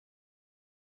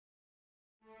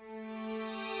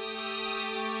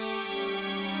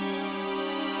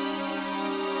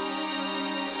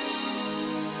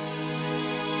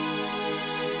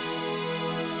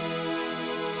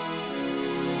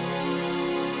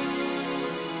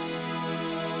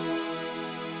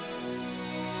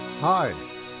Hi,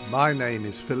 my name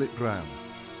is Philip Brown,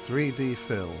 3D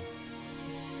Phil.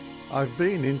 I've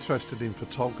been interested in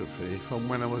photography from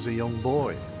when I was a young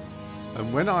boy,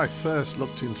 and when I first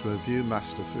looked into a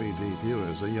Viewmaster 3D viewer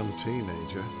as a young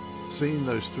teenager, seeing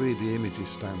those 3D images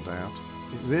stand out,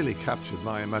 it really captured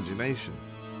my imagination,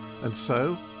 and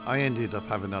so I ended up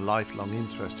having a lifelong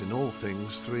interest in all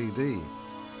things 3D,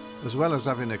 as well as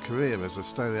having a career as a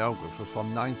stereographer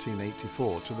from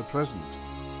 1984 to the present.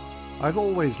 I've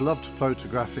always loved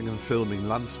photographing and filming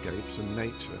landscapes and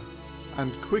nature,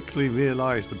 and quickly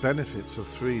realised the benefits of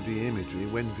 3D imagery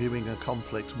when viewing a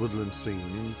complex woodland scene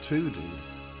in 2D.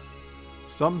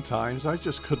 Sometimes I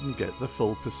just couldn't get the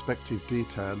full perspective,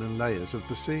 detail and layers of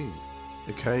the scene.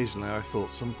 Occasionally I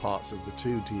thought some parts of the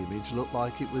 2D image looked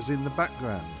like it was in the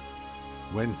background.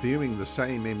 When viewing the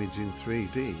same image in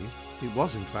 3D, it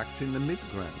was in fact in the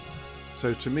midground.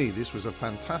 So to me this was a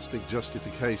fantastic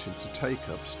justification to take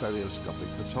up stereoscopic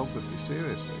photography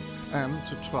seriously, and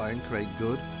to try and create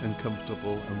good and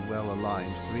comfortable and well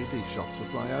aligned 3D shots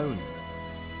of my own,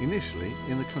 initially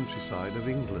in the countryside of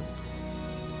England.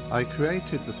 I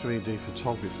created the 3D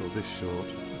photography for this short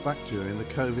back during the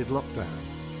COVID lockdown.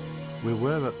 We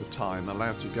were at the time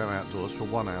allowed to go outdoors for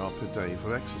 1 hour per day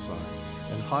for exercise,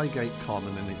 and Highgate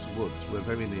Common and its woods were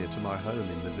very near to my home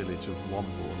in the village of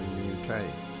Wombourne in the UK.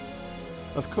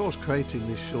 Of course, creating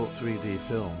this short 3D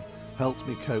film helped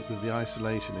me cope with the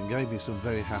isolation and gave me some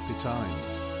very happy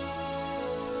times.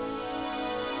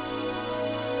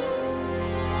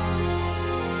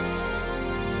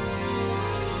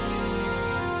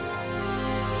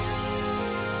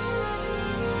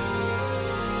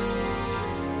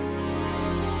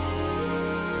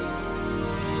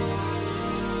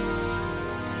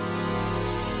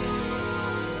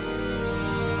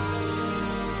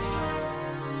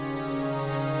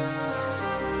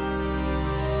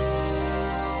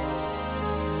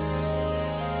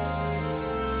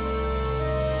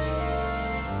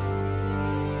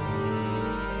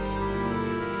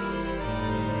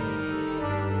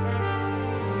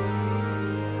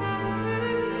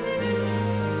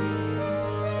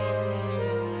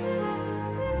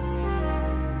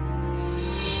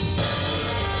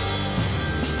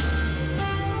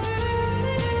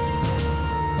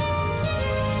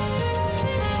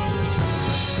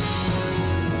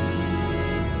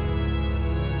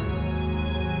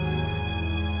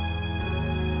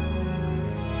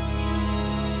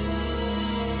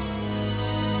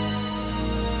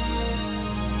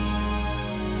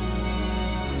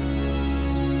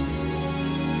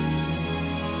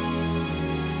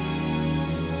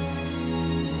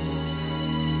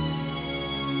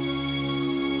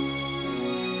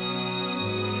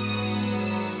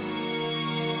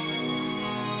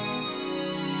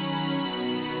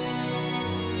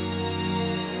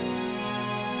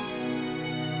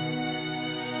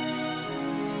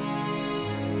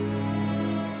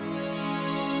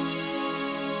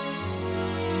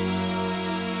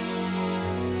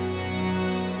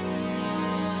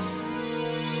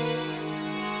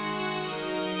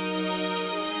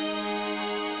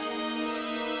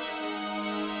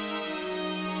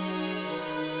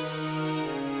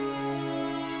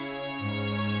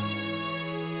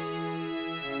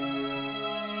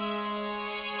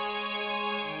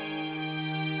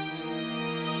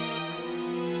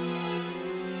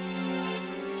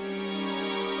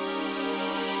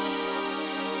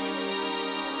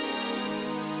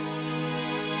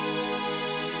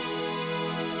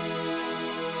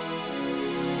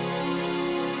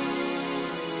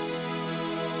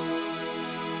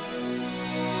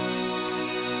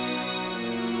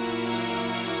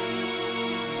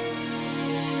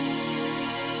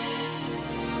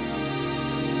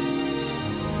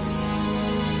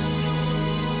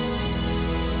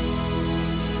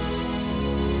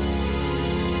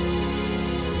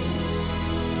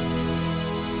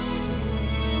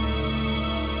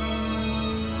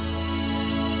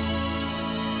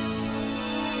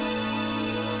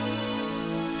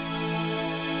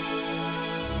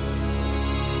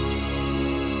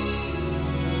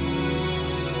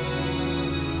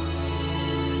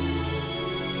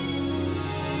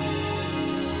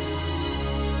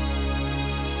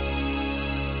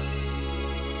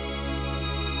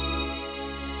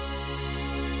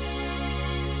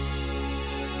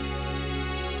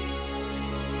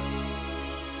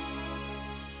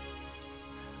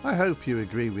 I hope you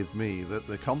agree with me that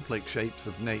the complex shapes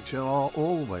of nature are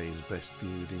always best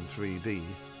viewed in 3D.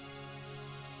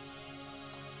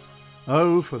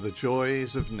 Oh, for the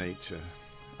joys of nature,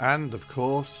 and of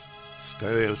course,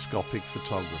 stereoscopic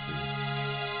photography.